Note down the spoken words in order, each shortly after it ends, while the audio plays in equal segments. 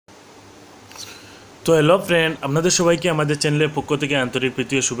তো hello friend, আপনাদের সবাইকে আমাদের চ্যানেলের পক্ষ থেকে আন্তরিক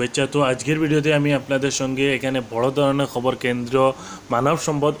প্রীতীয় শুভেচ্ছা। তো আজকের ভিডিওতে আমি আপনাদের সঙ্গে এখানে বড় ধরনের খবর কেন্দ্রীয় মানব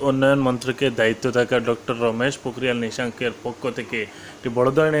সম্পদ উন্নয়ন মন্ত্রকের দায়িত্ব থাকা ডক্টর রমেশ পোখরিয়াল নিশাঙ্কের পক্ষ থেকে একটি বড়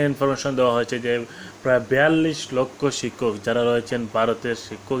ধরনের ইনফরমেশন দেওয়া হয়েছে যে প্রায় 42 লক্ষ শিক্ষক যারা রয়েছেন ভারতের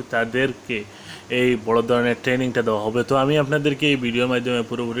শিক্ষক তাদেরকে এই বড় ধরনের ট্রেনিংটা দেওয়া হবে। তো আমি আপনাদেরকে এই ভিডিওর মাধ্যমে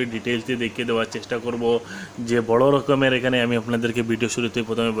পুরোপুরি ডিটেলসে দেখিয়ে দেওয়ার চেষ্টা করব যে বড় রকমের এখানে আমি আপনাদেরকে ভিডিও শুরুতেই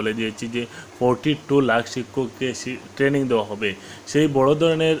প্রথমে বলে দিয়েছি যে 42 লাখ শিক্ষককে ট্রেনিং দেওয়া হবে। সেই বড়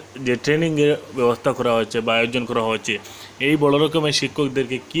ধরনের যে ট্রেনিংয়ের ব্যবস্থা করা হয়েছে বা আয়োজন করা হয়েছে, এই বড় রকমের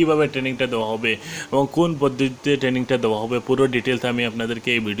শিক্ষকদেরকে কীভাবে ট্রেনিংটা দেওয়া হবে এবং কোন পদ্ধতিতে ট্রেনিংটা দেওয়া হবে পুরো ডিটেলস আমি আপনাদেরকে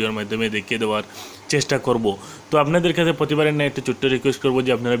এই ভিডিওর মাধ্যমে দেখিয়ে দেওয়ার চেষ্টা করব। তো আপনাদের কাছে প্রতিবারের না একটা ছোট্ট রিকোয়েস্ট করবো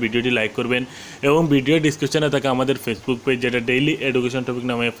যে আপনারা ভিডিওটি লাইক করবেন এবং ভিডিও ডিসক্রিপশনে থাকা আমাদের ফেসবুক পেজ, যেটা ডেইলি এডুকেশন টপিক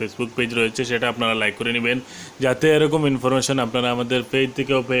নামে ফেসবুক পেজ রয়েছে, সেটা আপনারা লাইক করে নেবেন যাতে এরকম ইনফরমেশন আপনারা আমাদের পেজ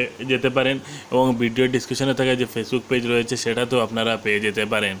থেকেও পেয়ে যেতে পারেন এবং ভিডিও ডিসক্রিপশনে থাকা যে ফেসবুক পেজ রয়েছে সেটাতেও আপনারা পেয়ে যেতে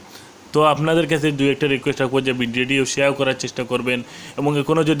পারেন। তো আপনাদের কাছে দুই একটা রিকোয়েস্ট রাখবো যে ভিডিওটিও শেয়ার করার চেষ্টা করবেন এবং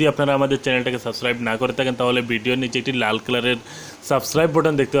এখনও যদি আপনারা আমাদের চ্যানেলটাকে সাবস্ক্রাইব না করে থাকেন তাহলে ভিডিওর নিচে একটি লাল কালারের সাবস্ক্রাইব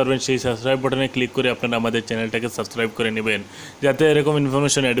বাটন দেখতে পারবেন, সেই সাবস্ক্রাইব বাটনে ক্লিক করে আপনারা আমাদের চ্যানেলটাকে সাবস্ক্রাইব করে নেবেন যাতে এরকম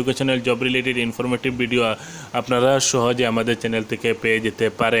information, educational, job related informative video আপনারা সহজে আমাদের চ্যানেল থেকে পেয়ে যেতে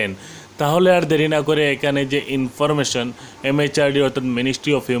পারেন। তাহলে আর দেরি না করে এখানে যে ইনফরমেশন MHRD অর্থাৎ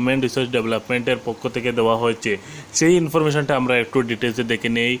মিনিস্ট্রি অফ হিউম্যান রিসোর্স ডেভেলপমেন্টের পক্ষ থেকে দেওয়া হয়েছে সেই ইনফরমেশনটা আমরা একটু ডিটেলসে দেখে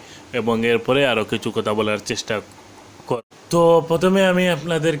নেই এবং এরপরে আরও কিছু কথা বলার চেষ্টা কর। তো প্রথমে আমি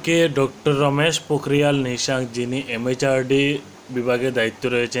আপনাদেরকে ডক্টর রমেশ পোখরিয়াল নিশাঙ্ক, যিনি MHRD বিভাগে দায়িত্ব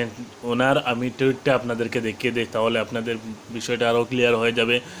রয়েছেন, ওনার আমি টুইটটা আপনাদেরকে দেখিয়ে দিই তাহলে আপনাদের বিষয়টা আরও ক্লিয়ার হয়ে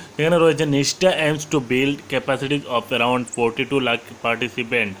যাবে। এখানে রয়েছে নিষ্ঠা aims to build capacities of around 42 lakh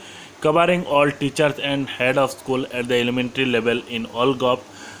participants covering all teachers and head of school at the elementary level in all gov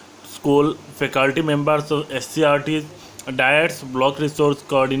school, faculty members of SCRTs, diets, block resource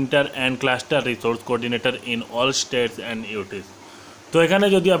coordinator and cluster resource coordinator in all states and UTs। তো এখানে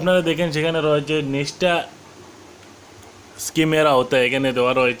যদি আপনারা দেখেন সেখানে রয়েছে নিষ্ঠা স্কিমের আওতায় এখানে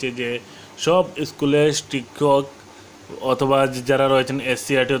দেওয়া রয়েছে যে সব স্কুলের শিক্ষক অথবা যারা রয়েছেন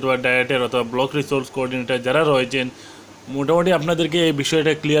SCRT অথবা ডায়েটের অথবা ব্লক রিসোর্স কোঅর্ডিনেটর যারা রয়েছেন, মোটামুটি আপনাদেরকে এই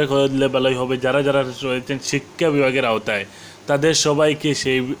বিষয়টা ক্লিয়ার করে দিলে ভালোই হবে। যারা যারা রয়েছেন শিক্ষা বিভাগের আওতায় তাদের সবাইকে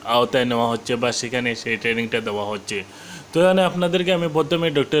সেই আওতায় নেওয়া হচ্ছে বা সেখানে সেই ট্রেনিংটা দেওয়া হচ্ছে। তো এখানে আপনাদেরকে আমি প্রথমে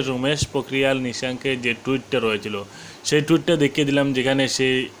ডক্টর রমেশ পোখরিয়াল নিশাঙ্কের যে টুইটটা রয়েছিল সেই টুইটটা দেখিয়ে দিলাম যেখানে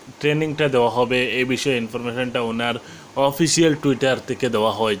সেই ট্রেনিংটা দেওয়া হবে এই বিষয়ে ইনফরমেশনটা ওনার অফিসিয়াল টুইটার থেকে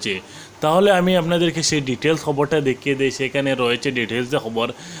দেওয়া হয়েছে। তাহলে আমি আপনাদেরকে সেই ডিটেলস খবরটা দেখিয়ে দিই। সেখানে রয়েছে ডিটেলসে খবর,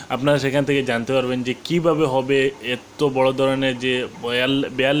 আপনারা সেখান থেকে জানতে পারবেন যে কিভাবে হবে এত বড় ধরনের যে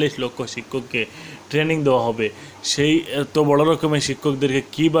 42 লক্ষ শিক্ষককে ট্রেনিং দেওয়া হবে, সেই এত বড় রকমের শিক্ষকদেরকে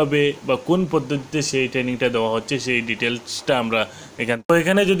কিভাবে বা কোন পদ্ধতিতে সেই ট্রেনিংটা দেওয়া হচ্ছে সেই ডিটেলসটা আমরা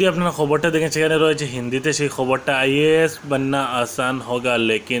এখানে যদি আপনারা খবরটা দেখেন সেখানে রয়েছে হিন্দিতে সেই খবরটা, IAS बनना आसान होगा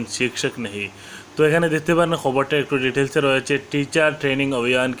लेकिन शिक्षक नहीं। তো এখানে দেখতে পারেন খবরটা একটু ডিটেলসে রয়েছে। টিচার ট্রেনিং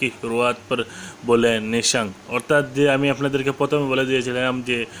অভিযান কি শুরুয়াত পর বলে নিশাঙ্ক, অর্থাৎ যে আমি আপনাদেরকে প্রথমে বলে দিয়েছিলাম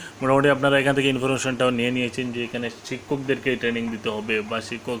যে মোটামুটি আপনারা এখান থেকে ইনফরমেশনটাও নিয়ে নিয়েছেন যে এখানে শিক্ষকদেরকে ট্রেনিং দিতে হবে বা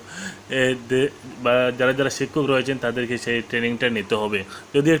শিক্ষক বা যারা যারা শিক্ষক রয়েছেন তাদেরকে সেই ট্রেনিংটা নিতে হবে।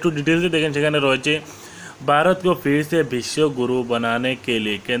 যদি একটু ডিটেলসে দেখেন সেখানে রয়েছে भारत को फिर से विश्व गुरु बनाने के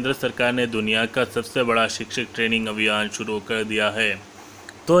लिए केंद्र सरकार ने दुनिया का सबसे बड़ा शिक्षक ट्रेनिंग अभियान शुरू कर दिया है।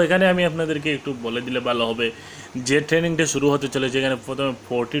 তো এখানে আমি আপনাদেরকে একটু বলে দিলে ভালো হবে যে ট্রেনিংটা শুরু হতে চলেছে এখানে প্রথমে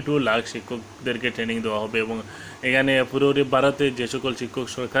 42 লাখ শিক্ষকদেরকে ট্রেনিং দেওয়া হবে এবং এখানে পুরো ভারতে যে সকল শিক্ষক,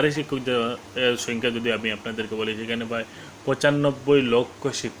 সরকারি শিক্ষকদের সংখ্যা যদি আমি আপনাদেরকে বলি সেখানে প্রায় 95 লক্ষ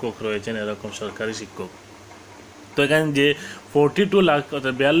শিক্ষক রয়েছেন এরকম সরকারি শিক্ষক। তো এখানে যে 42 লাখ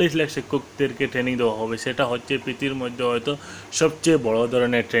অর্থাৎ 42 লাখ শিক্ষকদেরকে ট্রেনিং দেওয়া হবে সেটা হচ্ছে পৃথিবীর মধ্যে হয়তো সবচেয়ে বড়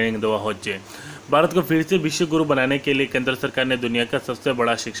ধরনের ট্রেনিং দেওয়া হচ্ছে। भारत को फिर से विश्व गुरु बनाने के लिए केंद्र सरकार ने दुनिया का सबसे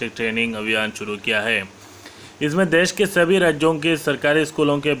बड़ा शिक्षक ट्रेनिंग अभियान शुरू किया है। इसमें देश के सभी राज्यों के सरकारी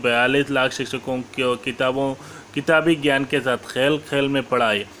स्कूलों के 42 लाख शिक्षकों को किताबी ज्ञान के साथ खेल खेल में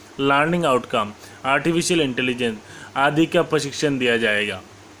पढ़ाई, लर्निंग आउटकम, आर्टिफिशियल इंटेलिजेंस आदि का प्रशिक्षण दिया जाएगा।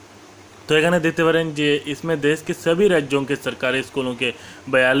 तो এখানে দেখতে পারেন যে इसमें देश के सभी राज्यों के सरकारी स्कूलों के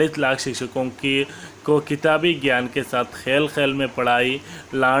 42 लाख शिक्षकों को किताबी ज्ञान के साथ खेल खेल में पढ़ाई,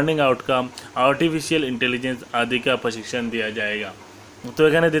 लर्निंग आउटकम, आर्टिफिशियल इंटेलिजेंस आदि का प्रशिक्षण दिया जाएगा। তো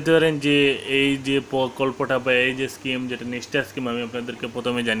এখানে দেখতে পারেন যে এই যে প্রকল্পটা বা এই যে স্কিম, যেটা নিষ্ঠা স্কিম আমি আপনাদেরকে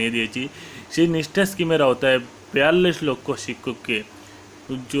প্রথমে জানিয়ে দিয়েছি, সেই নিষ্ঠা স্কিমের আওতায় 42 লক্ষ শিক্ষককে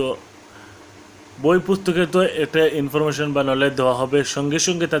বই পুস্তকে তো একটা ইনফরমেশন বা নলেজ দেওয়া হবে, সঙ্গে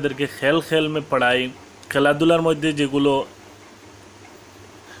সঙ্গে তাদেরকে খেল খেল মে পড়াই, খেলাধুলার মধ্যে যেগুলো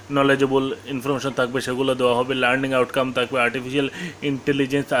নলেজেবল ইনফরমেশন থাকবে সেগুলো দেওয়া হবে, লার্নিং আউটকাম থাকবে, আর্টিফিশিয়াল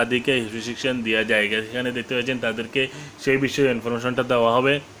ইন্টেলিজেন্স আদিকে প্রশিক্ষণ দেওয়া जाएगा। সেখানে দেখতে পাচ্ছেন তাদেরকে সেই বিষয়ে ইনফরমেশনটা দেওয়া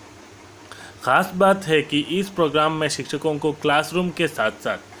হবে। खास बात है कि इस प्रोग्राम में शिक्षकों को क्लासरूम के साथ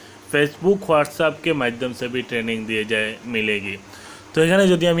साथ फेसबुक व्हाट्सएप के माध्यम से भी ट्रेनिंग दिए जाए मिलेगी। তো এখানে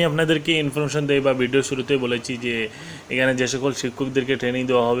যদি আমি আপনাদেরকে ইনফরমেশন দেই বা ভিডিও শুরুতে বলেছি যে এখানে যে সকল শিক্ষকদেরকে ট্রেনিং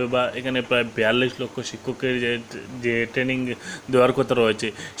দেওয়া হবে বা এখানে প্রায় 42 লক্ষ শিক্ষকের যে ট্রেনিং দেওয়ার কথা রয়েছে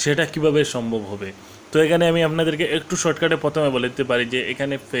সেটা কিভাবে সম্ভব হবে। তো এখানে আমি আপনাদেরকে একটু শর্টকাটে প্রথমে বলে দিতে পারি যে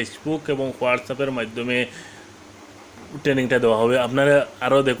এখানে ফেসবুক এবং হোয়াটসঅ্যাপের মাধ্যমে ট্রেনিংটা দেওয়া হবে। আপনারা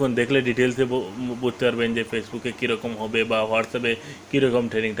আরও দেখুন, দেখলে ডিটেলসে বুঝতে পারবেন যে ফেসবুকে কীরকম হবে বা হোয়াটসঅ্যাপে কীরকম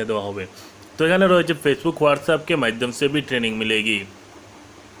ট্রেনিংটা দেওয়া হবে। তো এখানে রয়েছে फेसबुक व्हाट्सएप के माध्यम से भी ट्रेनिंग मिलेगी।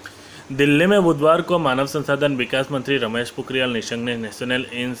 दिल्ली में बुधवार को मानव संसाधन विकास मंत्री रमेश पोखरियाल निशंक ने national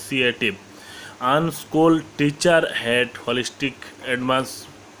initiative on school teacher head holistic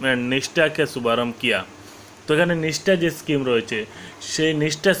advancement निष्ठा के शुभारम्भ किया। तो এখানে নিষ্ঠা যে স্কিম রয়েছে সেই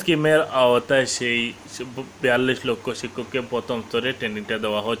নিষ্ঠা স্কিমের আওতায় সেই 42 লক্ষ শিক্ষককে প্রথম স্তরে ট্রেনিংটা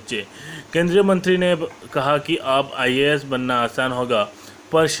দেওয়া হচ্ছে। केंद्रीय मंत्री ने कहा कि अब आईएएस बनना आसान होगा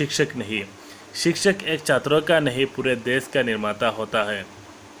पर शिक्षक नहीं, शिक्षक एक छात्रों का नहीं पूरे देश का निर्माता होता है।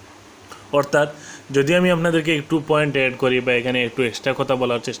 অর্থাৎ যদি আমি আপনাদেরকে একটু পয়েন্ট অ্যাড করি বা এখানে একটু এক্সট্রা কথা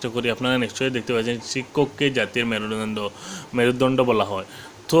বলার চেষ্টা করি, আপনারা নিশ্চয়ই দেখতে পাচ্ছেন শিক্ষককে জাতির মেরুদণ্ড বলা হয়।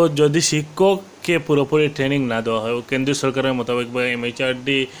 তো যদি শিক্ষককে পুরোপুরি ট্রেনিং না দেওয়া হয়, কেন্দ্রীয় সরকারের মোতাবেক বা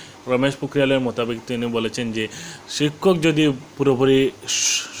এমএইচআরডি রমেশ পোখরিয়ালের মোতাবেক তিনি বলেছেন যে শিক্ষক যদি পুরোপুরি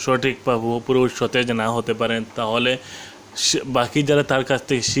সঠিক বা পুরোপুরি সতেজ না হতে পারেন তাহলে বাকি যারা তার কাছ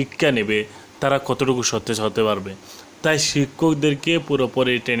থেকে শিক্ষা নেবে তারা কতটুকু সতেজ হতে পারবে। তাই শিক্ষকদেরকে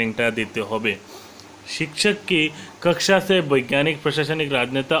পুরোপুরি ট্রেনিংটা দিতে হবে। शिक्षक की कक्षा से वैज्ञानिक, प्रशासनिक,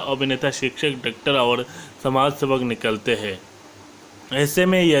 राजनेता, अभिनेता, शिक्षक, डॉक्टर और समाज सेवक निकलते हैं। ऐसे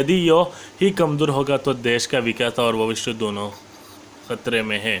में यदि यह ही कमज़ोर होगा तो देश का विकास और भविष्य दोनों खतरे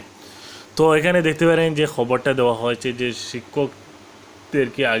में है। তো এখানে দেখতে পারেন যে খবরটা দেওয়া হয়েছে যে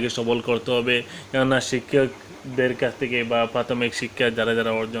শিক্ষকদেরকে আগে সবল করতে হবে, কেননা শিক্ষকদের কাছ থেকে বা প্রাথমিক শিক্ষা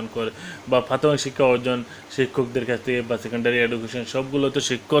যারা অর্জন করে বা প্রাথমিক শিক্ষা অর্জন শিক্ষকদের কাছ থেকে বা সেকেন্ডারি এডুকেশন সবগুলো তো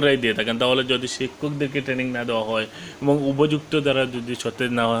শিক্ষকরাই দিয়ে থাকেন। তাহলে যদি শিক্ষকদেরকে ট্রেনিং না দেওয়া হয় এবং উপযুক্ত যারা যদি সতেজ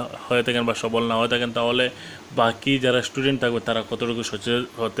না হয়ে থাকেন বা সবল না হয়ে থাকেন তাহলে বাকি যারা স্টুডেন্ট থাকবে তারা কতটুকু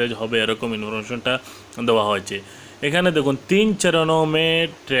সতেজ হবে এরকম ইনফরমেশনটা দেওয়া হয়েছে। এখানে দেখুন 3 চরণों में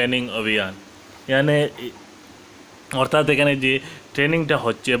ট্রেনিং অভিযান, यानी অর্থাৎ এখানে যে ট্রেনিংটা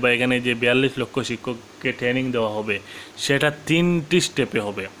হচ্ছে বা এখানে যে 42 লক্ষ শিক্ষককে ট্রেনিং দেওয়া হবে সেটা 3টি স্টেপে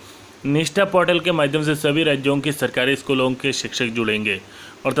হবে। निष्ठा पोर्टल के माध्यम से सभी राज्यों की सरकारी स्कूलों के शिक्षक जुड़ेंगे।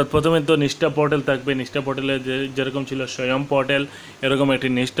 অর্থাৎ প্রথমে তো নিষ্ঠা পোর্টাল থাকবে, নিষ্ঠা পোর্টালে যেরকম ছিল স্বয়ং পোর্টাল এরকম একটি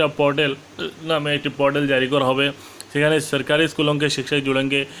নিষ্ঠা পোর্টাল নামে একটি পোর্টাল জারি করা হবে। সেখানে सरकारी स्कूलों के शिक्षक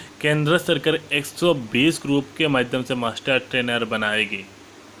जुड़ेंगे। केंद्र सरकार 120 ग्रुप के माध्यम से मास्टर ट्रेनर बनाएगी।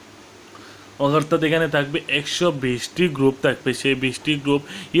 অর্থাৎ এখানে থাকবে 120টি গ্রুপ থাকবে, সেই 20টি গ্রুপ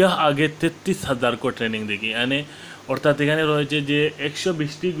ইয়া আগে 33,000 को ট্রেনিং देगी। यानी অর্থাৎ এখানে রয়েছে যে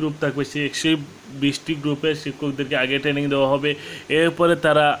 120টি গ্রুপ থাকবে, সেই 120টি গ্রুপের শিক্ষকদেরকে আগে ট্রেনিং দেওয়া হবে। এরপরে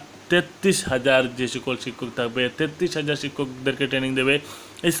তারা 33,000 যে সকল শিক্ষক থাকবে 33,000 শিক্ষকদেরকে ট্রেনিং দেবে।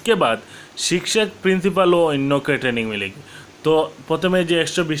 इसके बाद शिक्षक, प्रिंसिपल ও অন্যকে ট্রেনিং मिलेगी। তো প্রথমে যে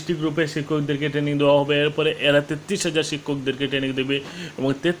 120টি গ্রুপের শিক্ষকদেরকে ট্রেনিং দেওয়া হবে, এরপরে এরা 33,000 শিক্ষকদেরকে ট্রেনিং দেবে এবং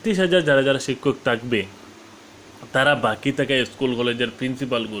 33,000 যারা শিক্ষক থাকবে তারা বাকি থাকা স্কুল কলেজের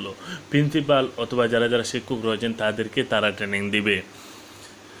প্রিন্সিপাল অথবা যারা শিক্ষক রয়েছেন তাদেরকে তারা ট্রেনিং দিবে।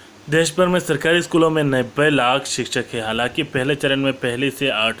 देश भर में सरकारी स्कूलों में 90 लाख शिक्षक हैं। हालांकि पहले चरण में 1ली से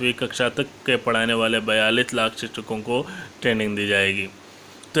 8वीं कक्षा तक के पढ़ाने वाले 42 लाख शिक्षकों को ट्रेनिंग दी जाएगी।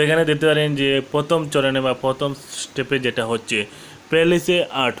 তো এখানে দেখতে পারেন যে প্রথম চরণে বা প্রথম স্টেপে যেটা হচ্ছে 1ली से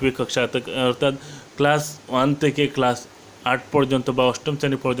 8वीं कक्षा तक অর্থাৎ ক্লাস 1 থেকে ক্লাস 8 পর্যন্ত বা 8ম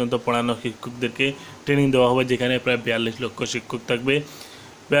শ্রেণী পর্যন্ত পড়ানো শিক্ষকদেরকে ট্রেনিং দেওয়া হবে, যেখানে প্রায় 42 লক্ষ শিক্ষক থাকবে।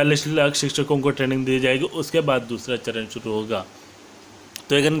 42 लाख शिक्षकों को ट्रेनिंग दी जाएगी। उसके बाद दूसरा चरण शुरू होगा।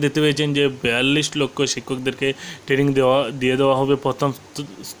 তো এখানে দেখতে পেয়েছেন যে 42 লক্ষ শিক্ষকদেরকে ট্রেনিং দিয়ে দেওয়া হবে প্রথম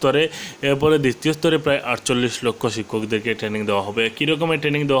স্তরে। এরপরে দ্বিতীয় স্তরে প্রায় 48 লক্ষ শিক্ষকদেরকে ট্রেনিং দেওয়া হবে। কী রকমের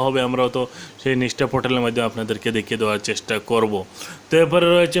ট্রেনিং দেওয়া হবে আমরাও তো সেই নিষ্ঠা পোর্টালের মাধ্যমে আপনাদেরকে দেখিয়ে দেওয়ার চেষ্টা করব। তো এরপরে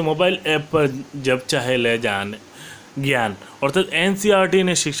রয়েছে মোবাইল ऐप पर जब चाहे ले जान ज्ञान। অর্থাৎ एनसीईआरटी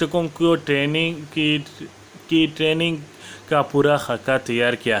ने शिक्षकों को ट्रेनिंग का पूरा खाका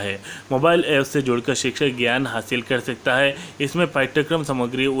तैयार किया है। मोबाइल ऐप से जुड़कर शिक्षक ज्ञान हासिल कर सकता है। इसमें पाठ्यक्रम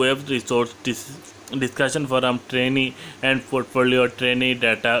सामग्री, web resource, discussion forum, training and portfolio,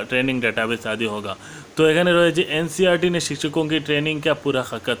 training database आदि होगा। तो এখানে রয়েছে एनसीईआरटी ने शिक्षकों की ट्रेनिंग का पूरा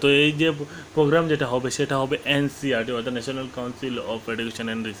खाका। तो এই যে প্রোগ্রাম যেটা হবে সেটা হবে एनसीईआरटी অর্থাৎ national council of education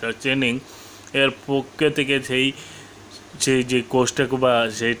and research training এর পক্ষ থেকে সেই যে কোর্সটা বা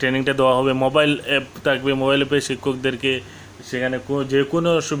সেই ট্রেনিংটা দেওয়া হবে। মোবাইল অ্যাপ থাকবে, মোবাইল অ্যাপে শিক্ষকদেরকে সেখানে যে কোনো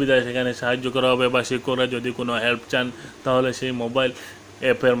অসুবিধায় সেখানে সাহায্য করা হবে, বা শিক্ষকরা যদি কোনো হেল্প চান তাহলে সেই মোবাইল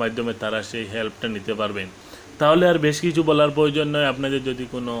অ্যাপের মাধ্যমে তারা সেই হেল্পটা নিতে পারবেন। তাহলে আর বেশি কিছু বলার প্রয়োজন নয়। আপনাদের যদি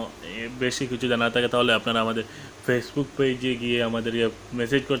কোনো বেশি কিছু জানা থাকে তাহলে আপনারা আমাদের ফেসবুক পেজে গিয়ে আমাদেরকে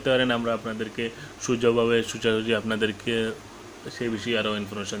মেসেজ করতে পারেন। আমরা আপনাদেরকে সুযোগভাবে সোজাসুজি আপনাদেরকে সেই বিষয়ে আরও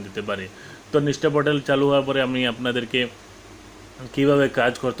ইনফরমেশান দিতে পারি। তো নিষ্ঠা পোর্টাল চালু হওয়ার পরে আমি আপনাদেরকে কীভাবে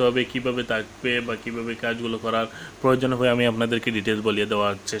কাজ করতে হবে, কীভাবে থাকবে বা কীভাবে কাজগুলো করার প্রয়োজন হবে আমি আপনাদেরকে ডিটেলস বলিয়ে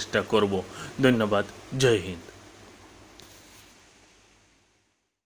দেওয়ার চেষ্টা করব। ধন্যবাদ। জয় হিন্দ।